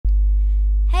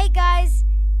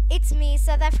it's me,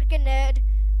 South African nerd,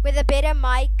 with a better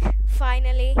mic,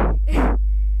 finally.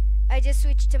 I just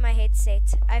switched to my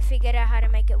headset. I figured out how to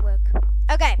make it work.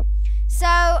 Okay, so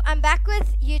I'm back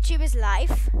with YouTubers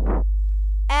Life.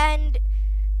 And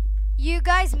you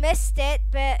guys missed it,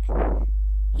 but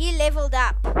he leveled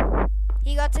up.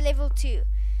 He got to level 2.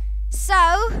 So,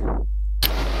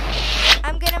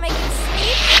 I'm gonna make him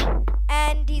sleep,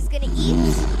 and he's gonna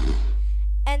eat.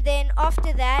 And then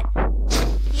after that,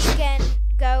 he can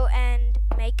go and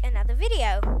make another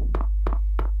video.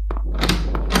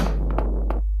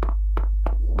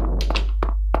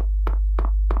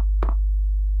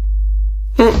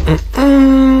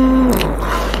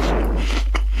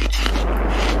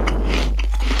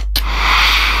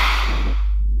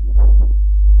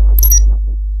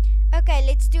 Okay,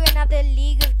 let's do another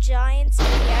League of Giants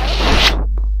video.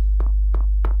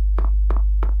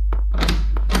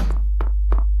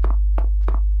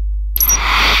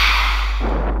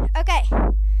 Okay,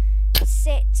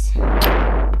 set.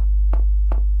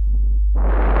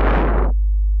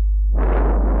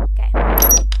 Okay.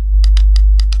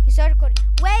 You start recording.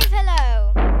 Wave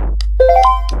hello.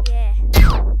 Yeah.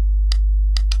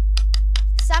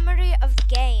 Summary of the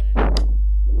game.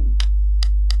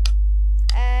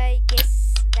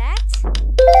 Guess that?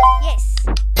 Yes.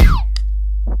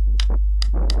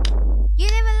 You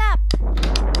level up.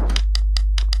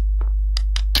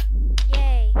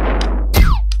 Yay.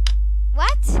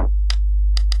 What?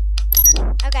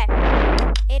 Okay.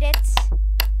 Edit.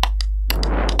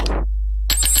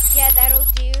 Yeah, that'll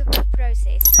do.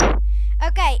 Process.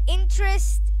 Okay,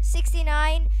 interest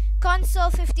 69, console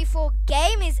 54,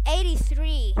 game is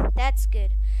 83. That's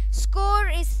good. Score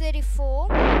is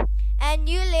 34, and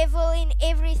new level in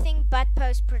everything but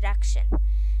post-production.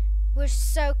 We're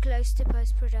so close to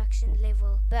post-production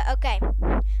level, but okay.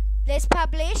 Let's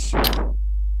publish.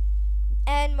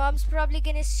 And mom's probably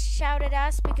gonna shout at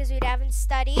us because we haven't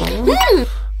studied. The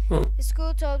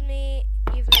school told me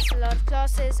you've missed a lot of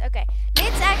classes. Okay,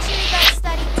 let's actually go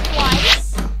study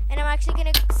twice, and I'm actually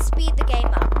gonna speed the game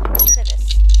up for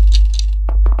this.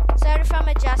 Sorry if I'm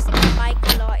adjusting my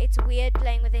mic a lot. It's weird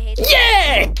playing with a headset.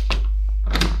 Yeah!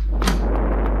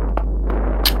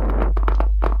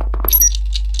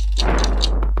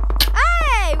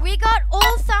 Hey, we got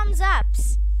all thumbs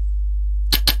ups.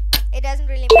 It doesn't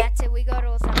really matter. We got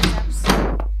all thumbs ups.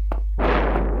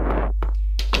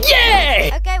 Yeah!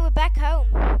 Okay, we're back home.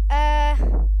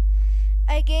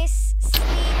 I guess sleep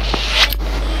and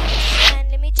eat,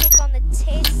 and let me check on the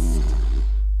test.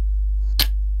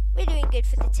 We're doing good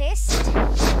for the test.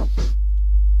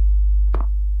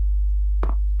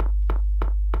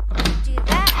 Do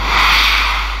that,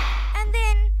 and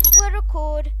then we'll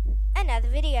record another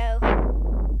video.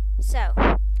 So,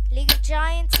 League of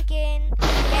Giants again.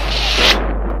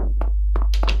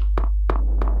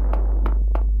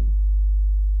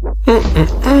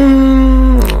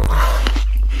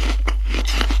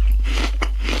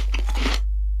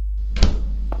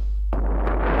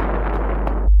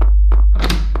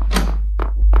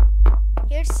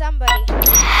 Here's somebody.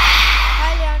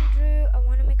 Hi Leandro, I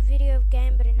want to make a video of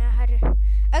game, but I know how to.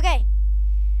 Okay,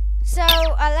 so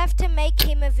I'll have to make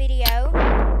him a video.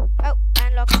 Oh, I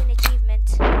unlocked an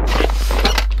achievement.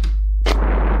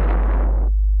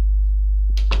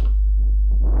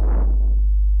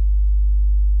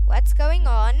 What's going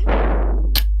on?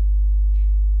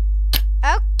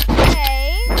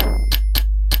 Okay.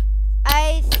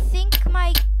 I think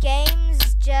my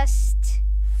game's just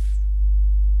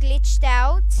glitched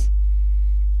out.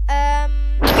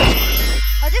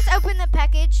 I'll just open the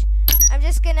package. I'm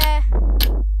just gonna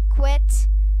quit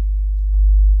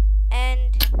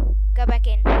and go back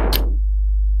in.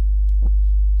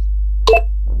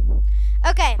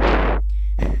 Okay,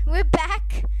 we're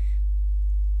back.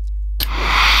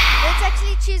 Let's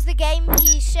actually choose the game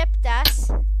he shipped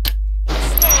us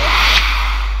instead.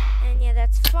 And yeah,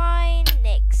 that's fine.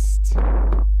 Next.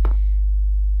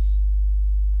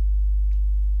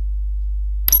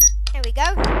 There we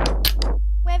go.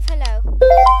 Wave hello.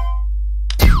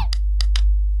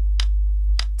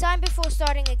 Time before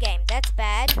starting a game. That's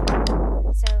bad.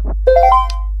 So,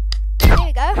 there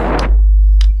we go.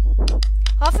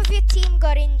 Half of your team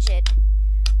got injured.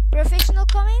 Professional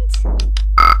comment?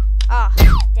 Ah,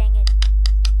 dang it.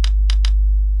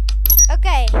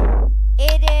 Okay.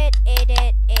 Edit,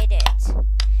 edit, edit.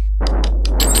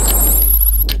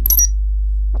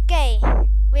 Okay.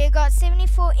 We got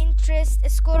 74 interest, a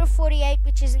score of 48,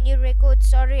 which is a new record.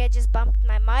 Sorry, I just bumped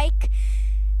my mic.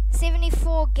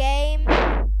 74 game,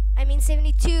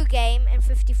 72 game, and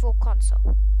 54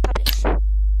 console. Publish.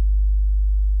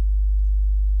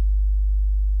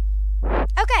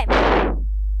 Okay.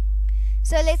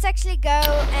 So let's actually go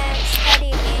and study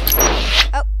again.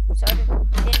 Oh, sorry,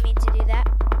 didn't mean to do that.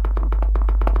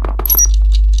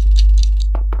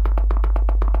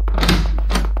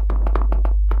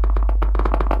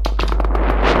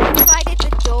 Why did the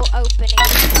door opening?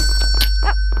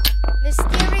 Oh,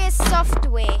 mysterious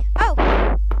software. Oh,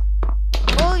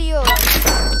 all yours.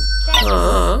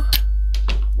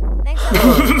 Thanks. Thanks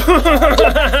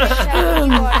a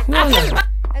lot.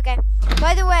 Okay.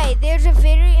 By the way, there's a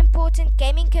very important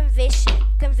gaming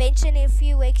convention in a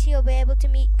few weeks. You'll be able to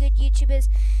meet good YouTubers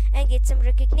and get some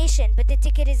recognition. But the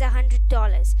ticket is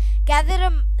 $100.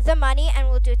 Gather the money and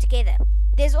we'll do it together.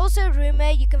 There's also a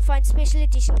rumor you can find special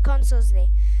edition consoles there.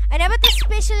 I know about the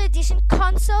special edition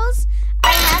consoles.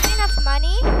 I have enough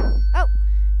money. Oh,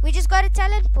 we just got a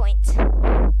talent point.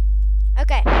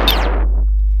 Okay.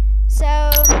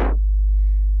 So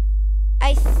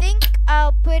I think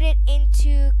I'll put it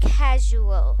into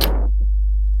casual.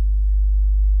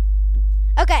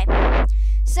 Okay,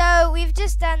 so we've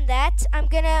just done that. I'm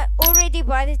gonna already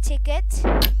buy the ticket.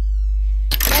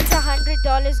 That's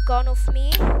 $100 gone off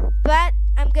me. But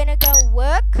I'm gonna go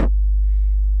work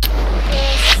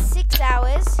for 6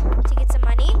 hours to get some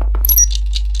money.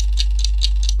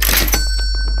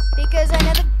 Because I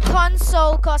know the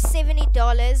console costs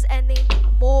 $70 and then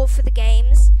more for the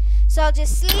games. So I'll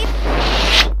just sleep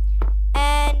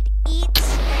and eat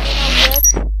and then I'll work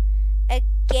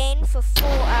again for 4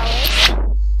 hours.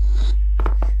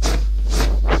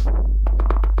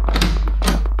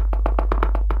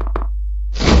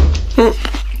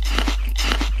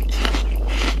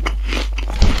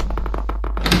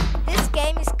 This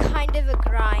game is kind of a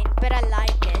grind, but I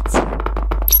like it.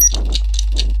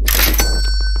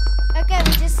 Okay,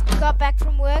 we just got back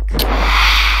from work.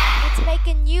 Let's make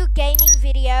a new gaming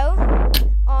video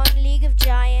on League of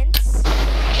Giants.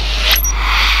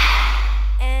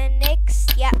 And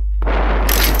next, yeah.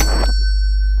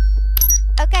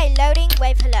 Okay, loading,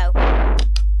 wave hello.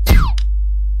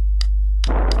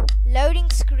 Loading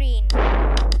screen.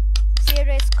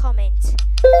 Serious comment.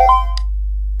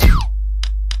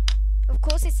 Of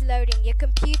course it's loading, your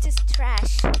computer's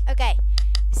trash. Okay,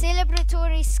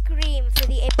 celebratory scream for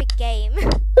the epic game.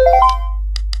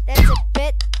 That's a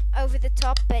bit over the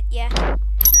top, but yeah,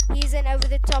 he's an over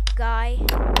the top guy.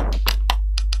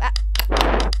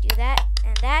 Do that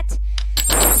and that.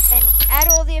 Then add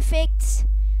all the effects.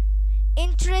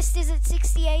 Interest is at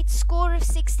 68, score of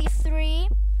 63.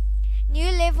 New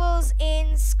levels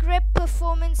in script,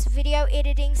 performance, video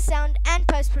editing, sound and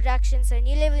post-production. So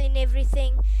new level in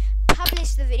everything.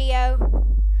 Publish the video.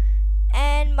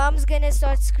 And Mom's gonna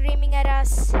start screaming at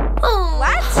us.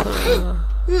 What?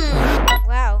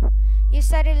 Wow. You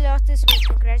studied a lot this week.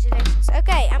 Congratulations.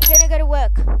 Okay, I'm gonna go to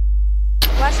work.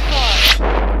 Wash cars.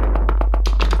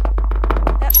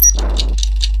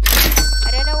 I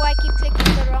don't know why I keep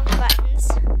clicking the wrong buttons.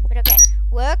 But okay.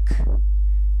 Work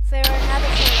for another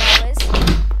 4 hours.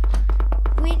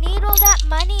 We need all that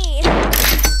money.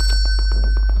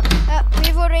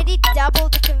 We've already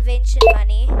doubled the convention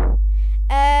money.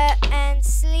 And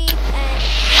sleep and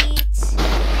eat.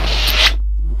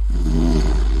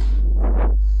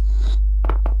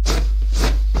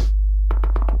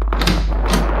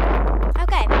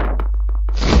 Okay.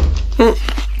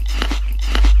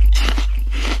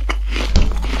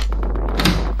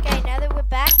 Okay, now that we're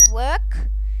back, work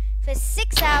for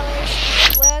 6 hours.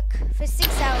 Work for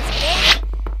 6 hours again.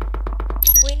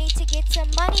 We need to get some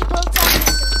money built up in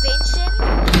the convention.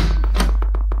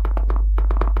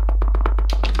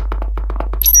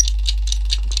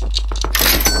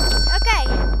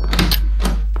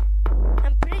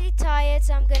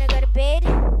 So I'm gonna go to bed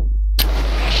and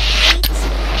eat, and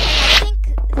I think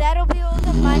that'll be all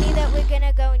the money that we're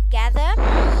gonna go and gather.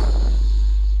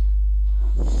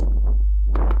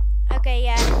 Okay,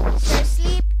 yeah, so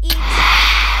sleep, eat,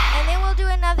 and then we'll do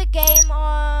another game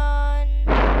on,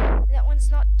 that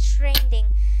one's not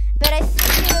trending, but I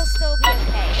think it'll still be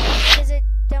okay, because it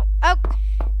don't,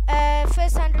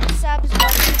 first 100 subs,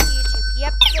 watching YouTube,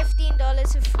 yep,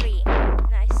 $15 for free,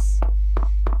 nice.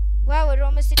 Wow, we're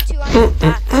almost at 200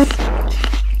 bucks.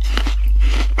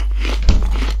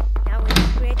 Now we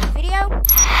create a video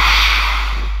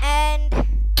and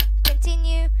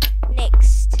continue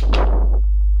next.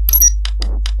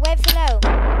 Wave hello.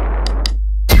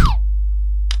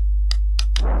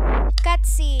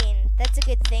 Cutscene. That's a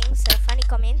good thing, so funny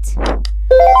comment.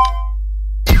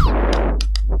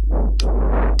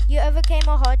 You overcame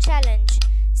a hard challenge.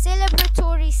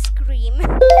 Celebratory scream.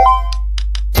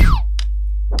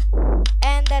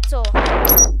 And that's all.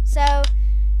 So,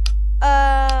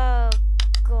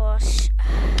 gosh.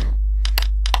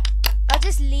 I'll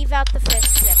just leave out the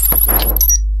first clip.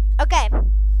 Okay.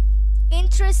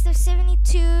 of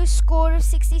 72, score of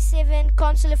 67,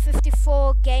 console of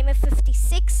 54, game of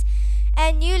 56,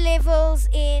 and new levels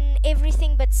in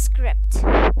everything but script.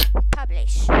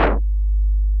 Publish.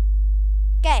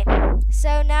 Okay,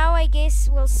 so now I guess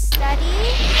we'll study.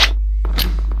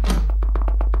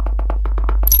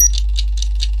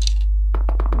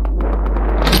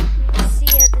 Let's see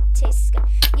how the test goes.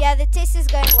 Yeah, the test is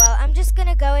going well. I'm just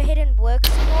gonna go ahead and work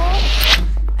some more.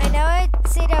 I know I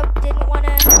said I didn't want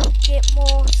to get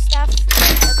more stuff.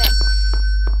 Okay.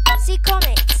 See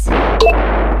comments.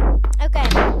 Okay,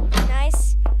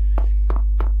 nice.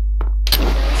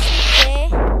 Now we sleep there,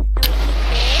 and we eat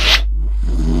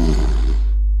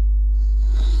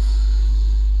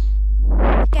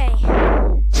there. Okay,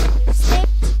 so we've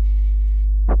slept,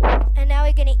 and now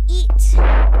we're gonna eat,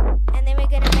 and then we're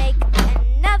gonna make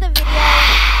another video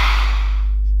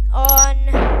on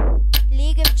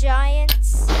League of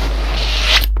Giants.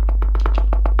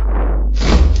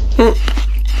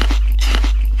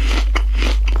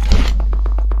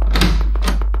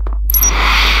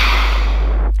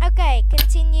 Okay,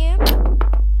 continue.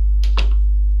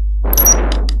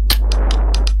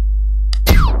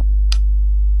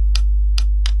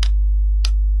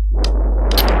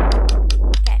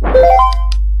 Okay.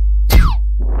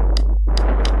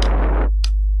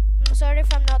 I'm sorry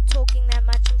if I'm not talking that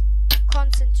much. I'm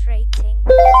concentrating.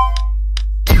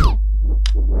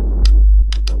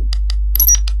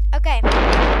 Okay,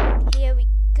 here we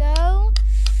go.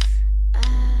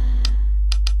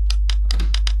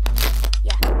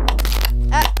 Yeah.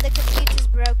 The computer's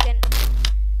broken.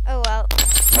 Oh well.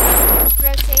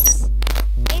 Process.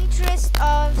 Interest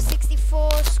of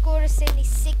 64, score of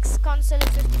 76, console of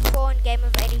 54, and game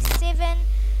of 87.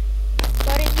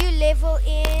 Got a new level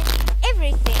in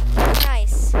everything.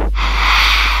 Nice.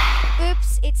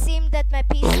 Oops, it seemed that my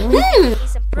PC was giving me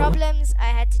some problems. I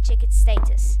had to check its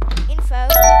status. Info.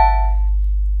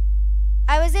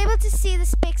 I was able to see the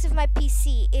specs of my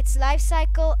PC, its life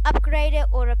cycle, upgrade it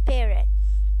or repair it.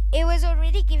 It was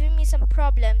already giving me some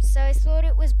problems, so I thought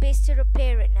it was best to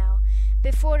repair it now,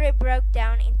 before it broke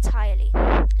down entirely.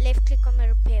 Left click on the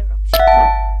repair option.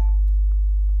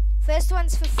 First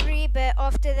one's for free, but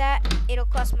after that, it'll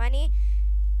cost money.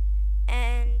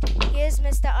 And here's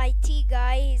Mr. IT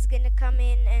guy. He's gonna come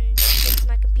in and fix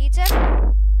my computer.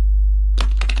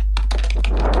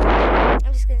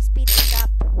 I'm just gonna speed this up.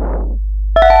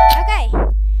 Okay,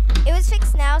 it was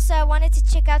fixed now, so I wanted to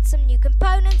check out some new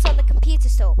components on the computer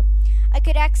store. I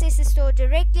could access the store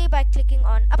directly by clicking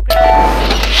on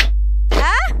upgrade.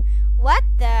 Huh? What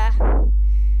the?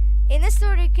 In the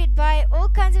store, you could buy all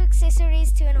kinds of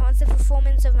accessories to enhance the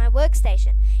performance of my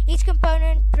workstation. Each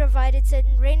component provided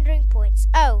certain rendering points.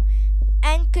 Oh,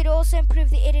 and could also improve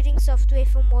the editing software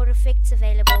for more effects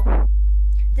available.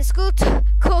 The school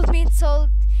called me and told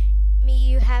me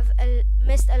you have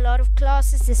missed a lot of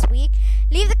classes this week.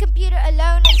 Leave the computer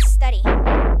alone and study.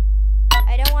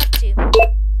 I don't want to.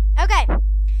 Okay,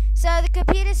 so the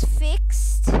computer's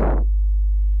fixed.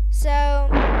 So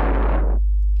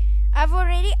I've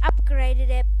already upgraded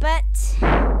it, but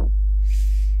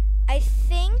I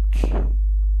think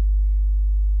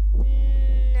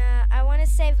I want to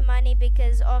save money,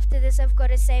 because after this I've got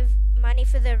to save money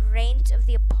for the rent of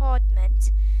the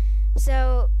apartment.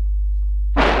 So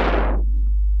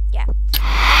yeah,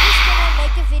 I'm just gonna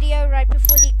make a video right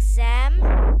before the exam.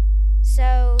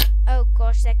 So, oh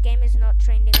gosh, that game is not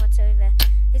trending whatsoever.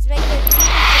 Let's make a League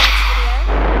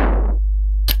video.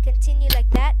 Continue like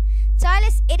that.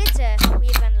 Tireless editor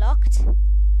we've unlocked.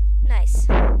 Nice.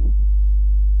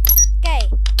 Okay,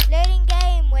 loading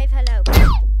game. Wave hello.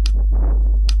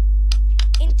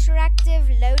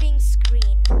 Interactive loading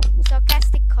screen.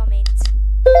 Sarcastic comment.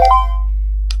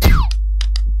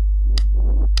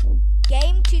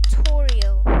 Game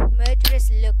tutorial. Murderous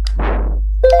look.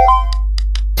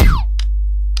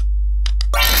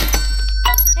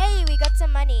 Hey, we got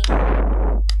some money.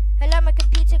 Hello, my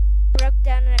computer broke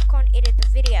down and I can't edit the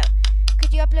video.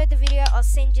 Could you upload the video? I'll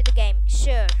send you the game.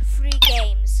 Sure, free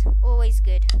games. Always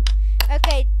good.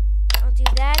 Okay, I'll do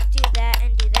that,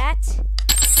 and do that.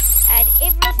 Add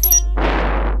everything.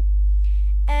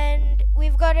 And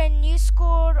we've got a new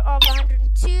score of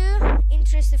 102,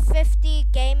 interest of 50,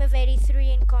 game of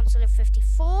 83, and console of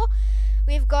 54.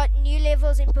 We've got new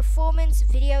levels in performance,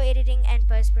 video editing, and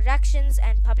post-productions,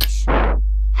 and publish.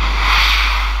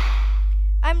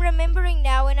 I'm remembering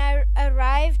now, when I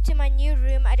arrived to my new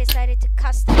room, I decided to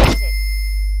customize it.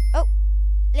 Oh,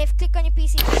 left click on your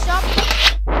PC to shop.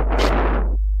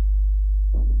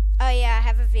 Oh yeah, I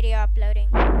have a video uploading.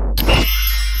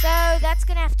 So that's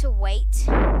gonna have to wait.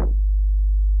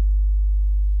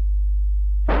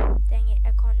 Dang it,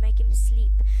 I can't make him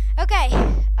sleep. Okay,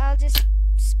 I'll just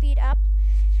speed up.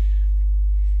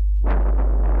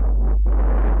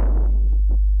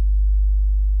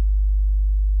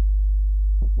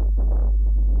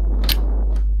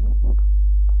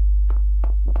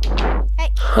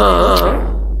 Hey.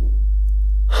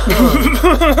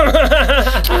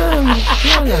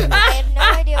 I have no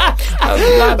idea what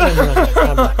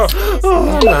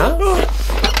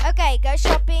Okay, go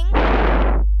shopping.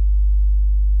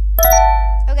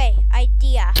 Okay,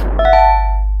 idea.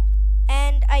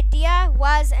 And idea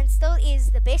was and still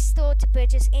is the best store to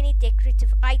purchase any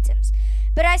decorative items.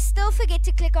 But I still forget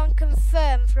to click on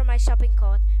confirm from my shopping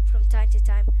cart from time to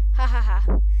time. Ha ha ha.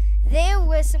 There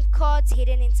were some cards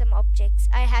hidden in some objects.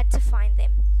 I had to find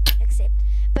them.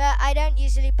 But I don't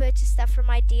usually purchase stuff from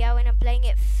Idea when I'm playing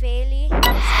it fairly.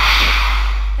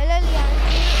 Hello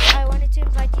Leandro, I wanted to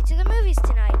invite you to the movies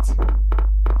tonight.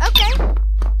 Okay,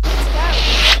 let's go.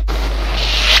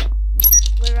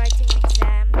 We're writing an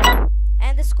exam.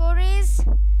 And the score is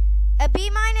a B-.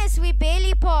 We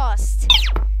barely passed.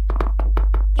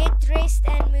 Get dressed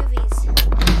and movies.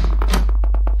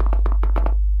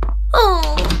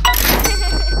 Oh.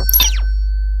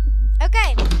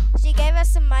 Okay, she gave us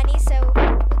some money, so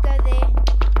we'll go there.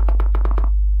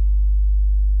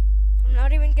 I'm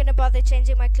not even gonna bother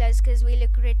changing my clothes because we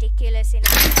look ridiculous in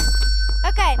it.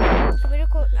 Okay, we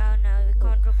record. Oh no, we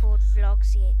can't record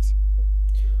vlogs yet.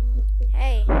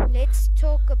 Hey, let's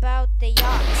talk about the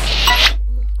yachts.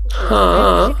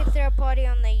 We could throw a party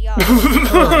on the yacht.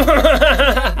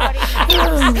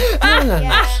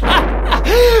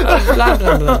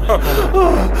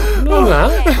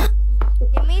 Okay.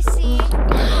 Let me see.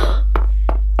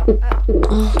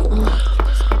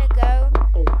 Just gonna go.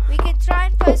 We can try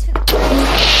and post for the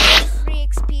prize. Free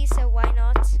XP, so why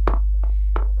not?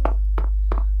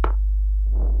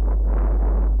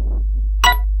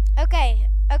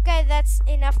 Okay, that's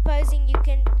enough posing. You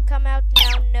can come out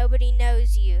now. Nobody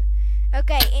knows you.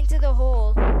 Okay, into the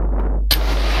hall.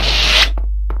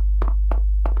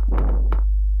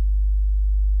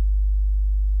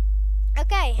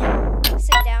 Okay,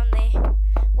 sit down there.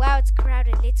 Wow, it's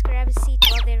crowded. Let's grab a seat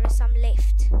while there are some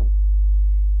left.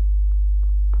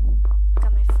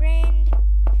 Got my friend.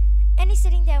 And he's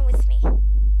sitting down with me.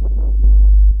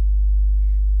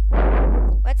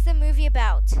 What's the movie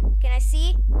about? Can I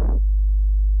see?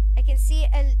 I can see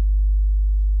a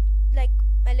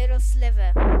little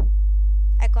sliver.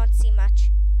 I can't see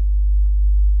much.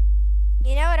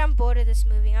 You know what? I'm bored of this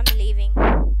movie. I'm leaving.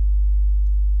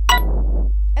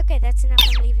 Okay, that's enough.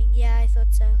 I'm leaving. Yeah, I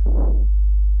thought so.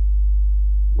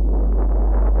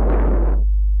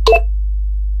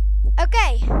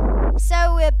 Okay,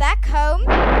 so we're back home.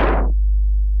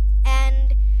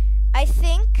 And I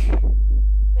think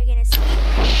we're gonna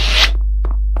sleep.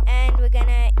 And we're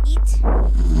gonna eat.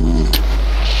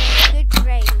 Good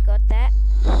grade, we got that.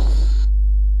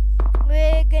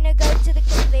 We're gonna go to the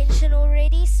convention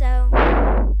already, so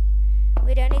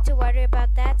we don't need to worry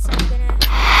about that. So I'm gonna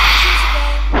choose a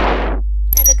game.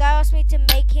 And the guy asked me to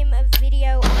make him a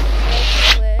video on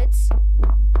broken words.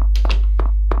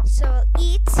 So I'll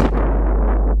eat.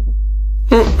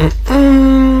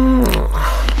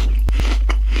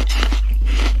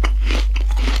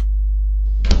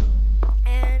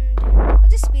 And I'll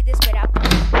just speed this bit up.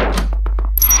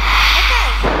 Okay,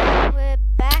 we're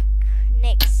back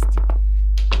next.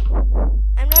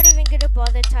 I'm not even gonna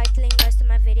bother titling most of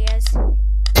my videos.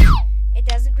 It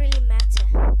doesn't really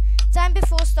matter. Time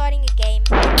before starting a game.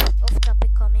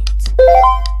 Off-topic comment.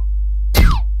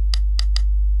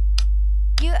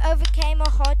 You overcame a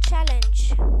hard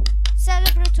challenge.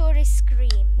 Celebratory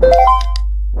scream.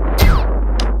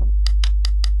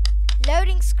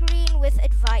 Loading screen with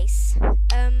advice.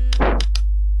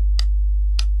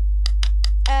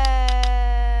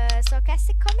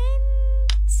 Sarcastic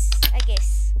comments, I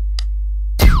guess.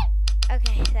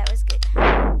 Okay, that was good.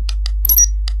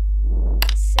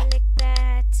 Select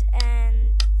that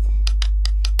and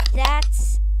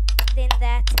that, then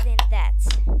that, then that.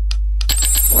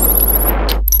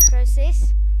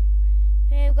 Process.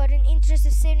 We've got an interest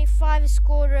of 75, a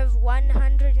score of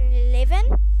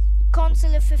 111,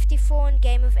 console of 54 and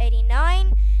game of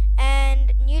 89,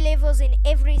 and new levels in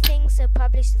everything, so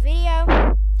publish the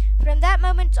video. From that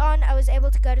moment on, I was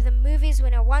able to go to the movies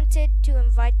when I wanted, to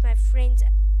invite my friends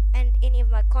and any of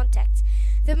my contacts.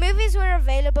 The movies were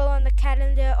available on the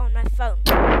calendar on my phone.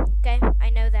 Okay, I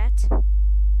know that.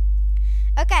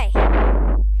 Okay,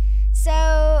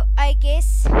 so I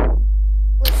guess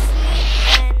we'll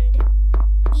sleep and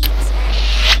eat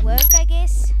and work, I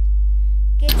guess.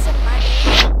 Get some money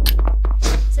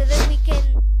so that we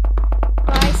can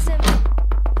buy some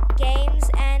games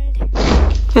and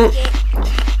get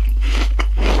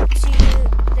to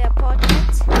the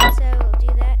apartment. So we'll do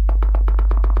that.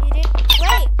 You didn't.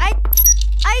 Wait,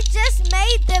 I just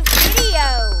made the video.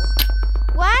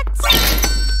 What?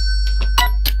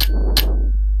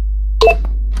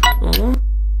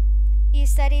 You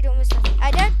studied almost nothing.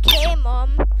 I don't care,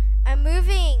 Mom. I'm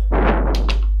moving.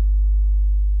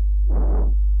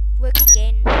 Work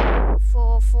again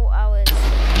for 4 hours.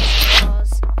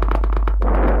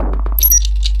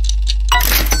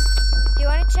 Do you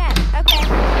want to chat? Okay.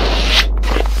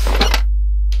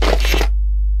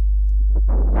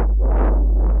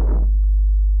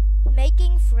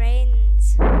 Making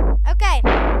friends. Okay.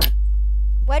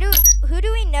 Who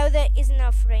do we know that isn't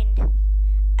our friend?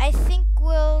 I think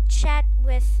we'll chat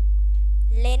with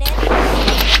Lennon.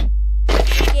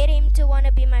 Get him to want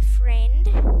to be my friend.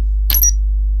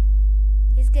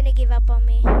 He's gonna give up on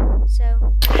me.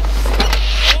 So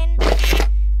again.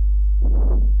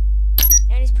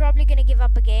 And he's probably gonna give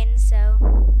up again, so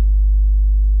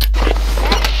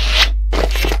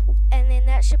and then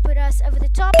that should put us over the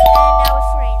top, and now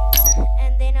we're friends.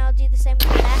 And then I'll do the same with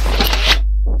that.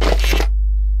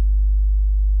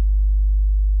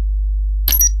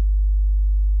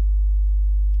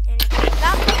 And it's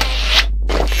up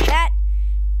and that.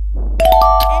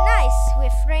 And nice,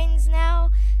 we're friends now.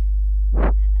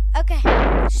 Okay,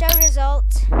 show result.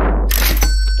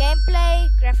 Gameplay,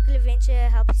 graphical adventure,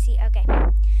 help you see. Okay,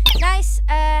 nice.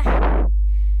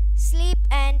 Sleep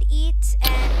and eat,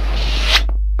 and then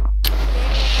we'll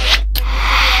make a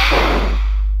video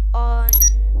on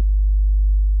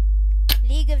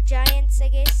League of Giants, I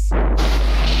guess.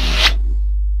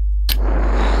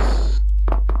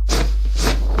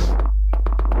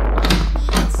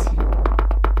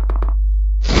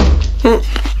 Eat.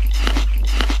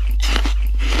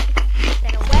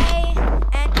 Then away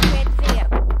and create the video.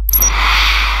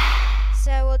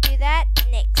 So we'll do that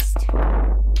next.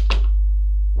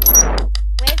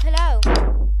 Wave hello.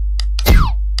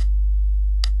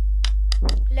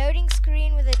 Loading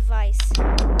screen with advice.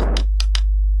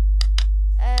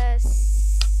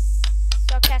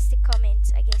 Sarcastic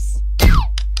comment, I guess.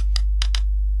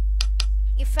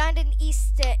 You found an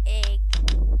Easter egg.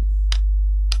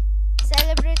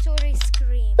 Celebratory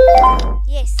scream.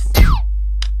 Yes.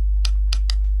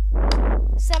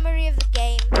 Summary of the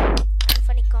game.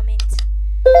 Funny comment.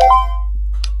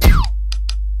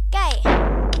 Okay.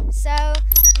 So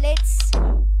let's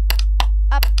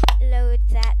upload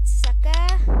that sucker.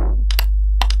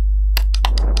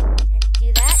 And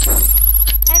do that.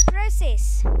 And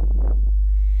process.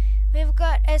 We've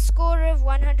got a score of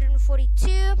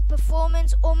 142.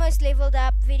 Performance almost leveled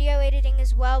up. Video editing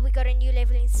as well. We got a new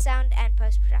level in sound and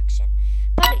post-production.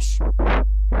 Publish.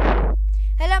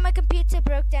 Hello, my computer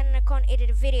broke down and I can't edit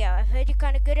a video. I've heard you're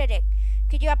kind of good at it.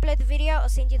 Could you upload the video? I'll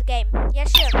send you the game. Yeah,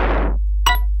 sure.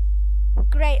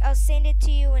 Great, I'll send it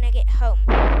to you when I get home.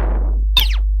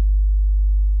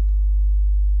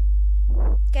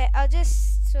 Okay, I'll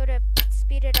just sort of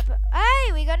speed it up.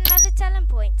 Hey, we got another talent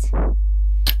point.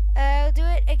 I'll do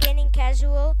it again in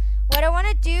casual. What I want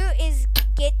to do is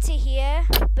get to here,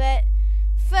 but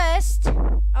first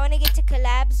I want to get to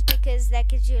collabs because that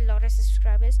gives you a lot of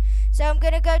subscribers. So I'm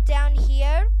going to go down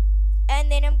here, and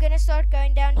then I'm going to start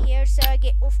going down here so I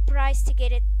get off price to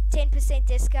get a 10%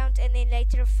 discount, and then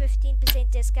later a 15%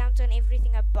 discount on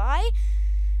everything I buy,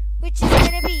 which is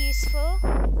going to be useful.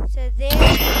 So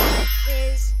there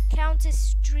is counter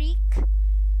streak.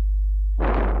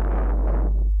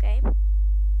 Okay.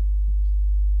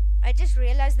 I just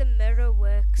realized the mirror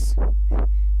works.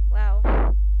 Wow.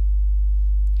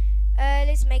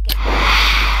 Let's make it.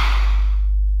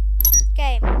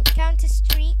 Okay, counter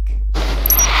streak.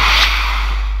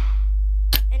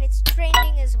 And it's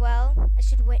trending as well. I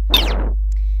should wait.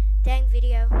 Dang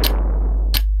video.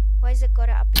 Why is it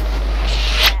gotta upload?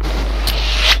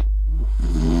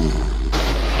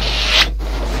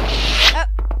 Oh,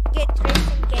 get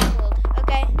dressed in Gameworld.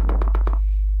 Okay.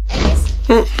 I guess.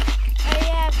 Oh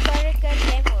yeah, I've gotta go to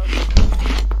Gameworld.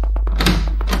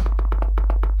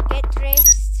 Get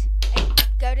dressed and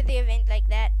go to the event like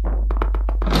that.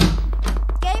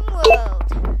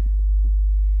 Gameworld.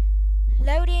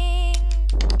 Loading.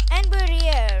 And we're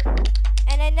here.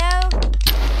 And I know to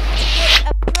get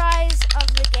a prize of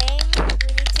the game, we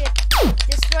need to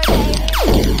destroy the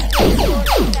alien.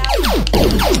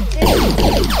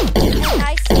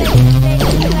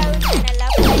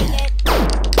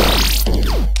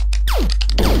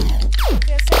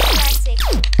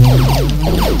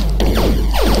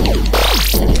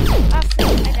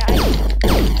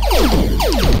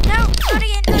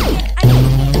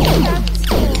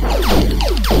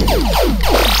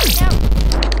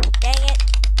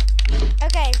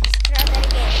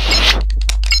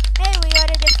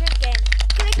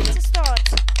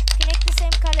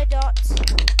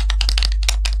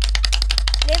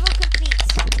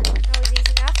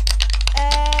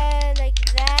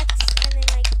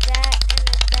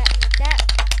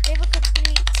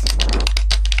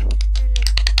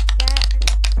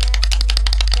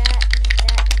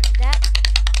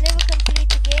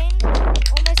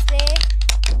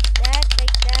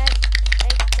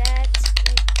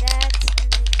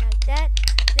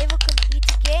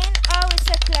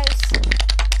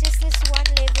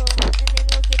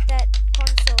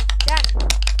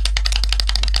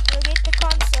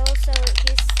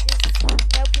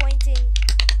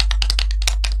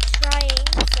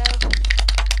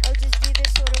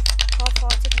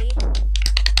 half-heartedly.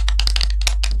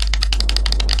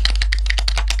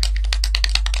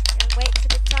 And wait for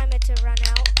the timer to run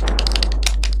out.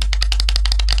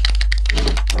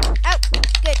 Oh,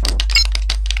 good.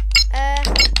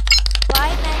 Buy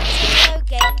Nintendo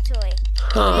game toy.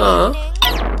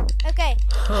 Okay.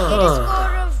 Get a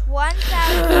score of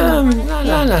 1,000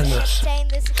 and obtain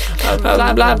this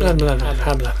Nintendo game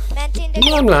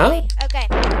toy. Okay.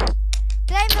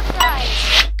 Claim the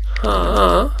prize.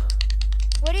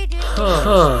 What are you doing?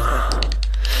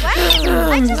 What? I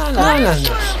just got a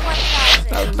score of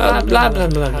 1,000.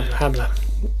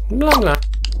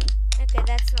 Okay,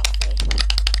 that's not fair.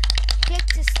 Click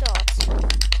to start.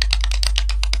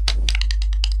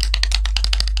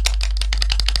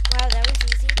 Wow, that was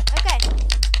easy. Okay.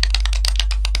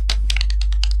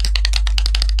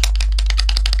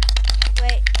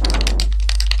 Wait,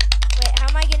 how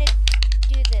am I gonna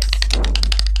do this?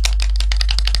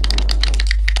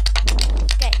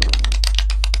 Okay.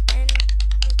 And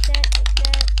like that.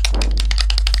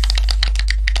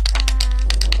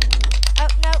 Oh,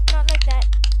 no, not like that.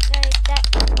 Like that.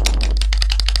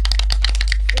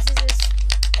 This is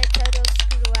a total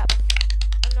screw up.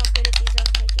 I'm not good at these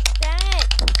off clicking. Dang it!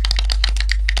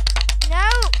 No!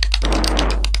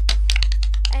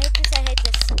 I hate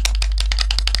this.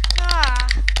 Ah,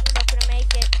 I'm not gonna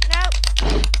make it. No!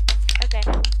 Okay,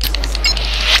 let's just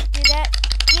do that.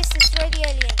 Yes, destroy the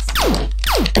aliens.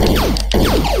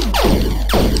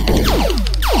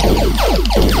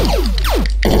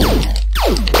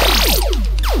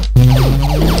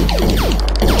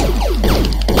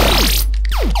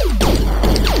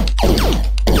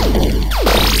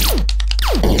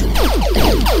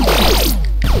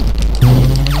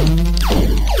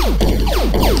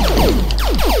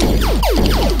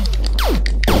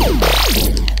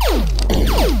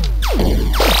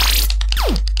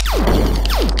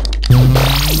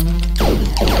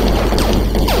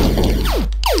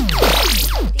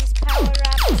 These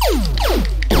power-ups.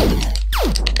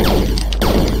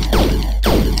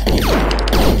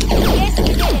 Yes, we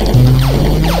did it.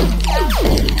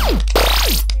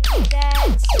 Do that.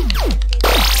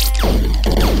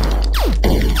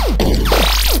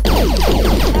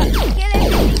 Kill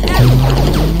everything. No.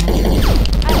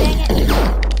 Oh, dang it.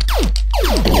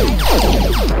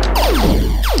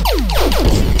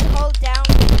 Hold down.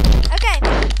 Okay,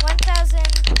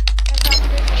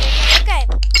 1,100. Okay.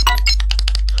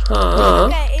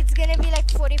 Okay, it's gonna be like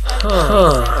 45 minutes.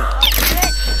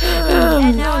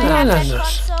 And now I have that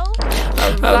console.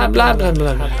 And then I'm gonna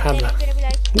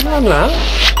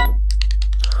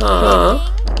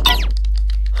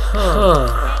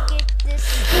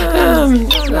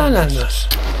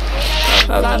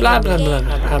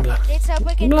be like, let's hope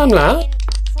I can do it in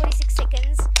 46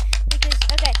 seconds. Because,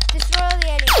 okay, destroy all the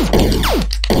aliens.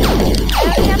 I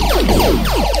only have 46 seconds.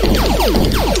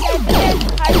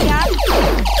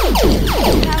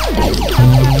 So I better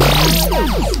hurry up.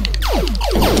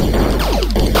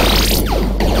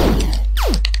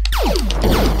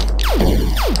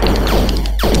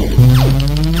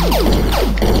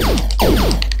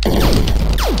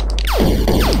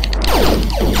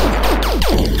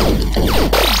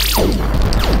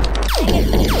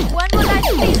 One more life,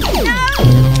 please. No!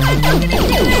 I'm not gonna do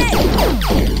it!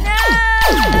 No!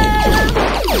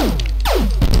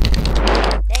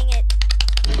 Dang it.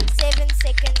 7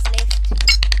 seconds left.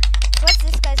 What's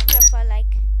this guy's profile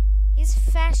like? He's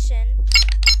fashion.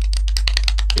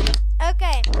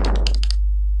 Okay.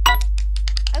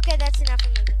 Okay, that's enough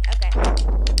of moving. Okay.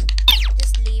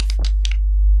 Just leave.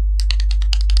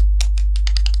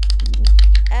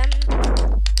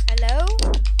 Hello?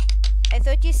 I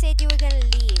thought you said you were gonna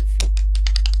leave.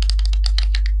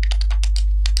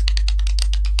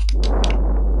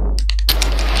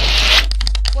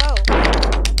 Whoa.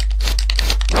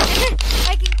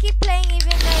 I can keep playing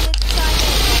even though the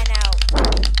timer ran out.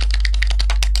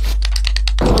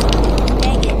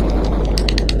 Dang it.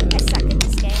 I suck at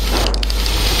this game.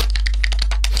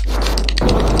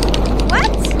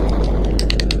 What?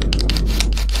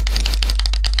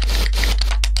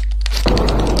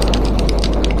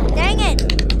 Dang it.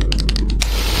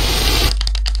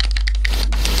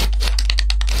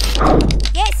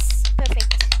 Yes,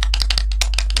 perfect.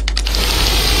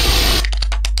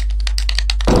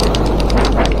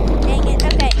 Dang it,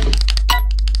 okay.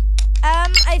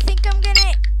 I think I'm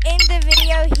gonna end the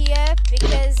video here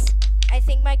because I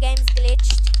think my game's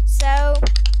glitched. So,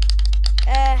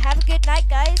 have a good night,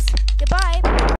 guys. Goodbye.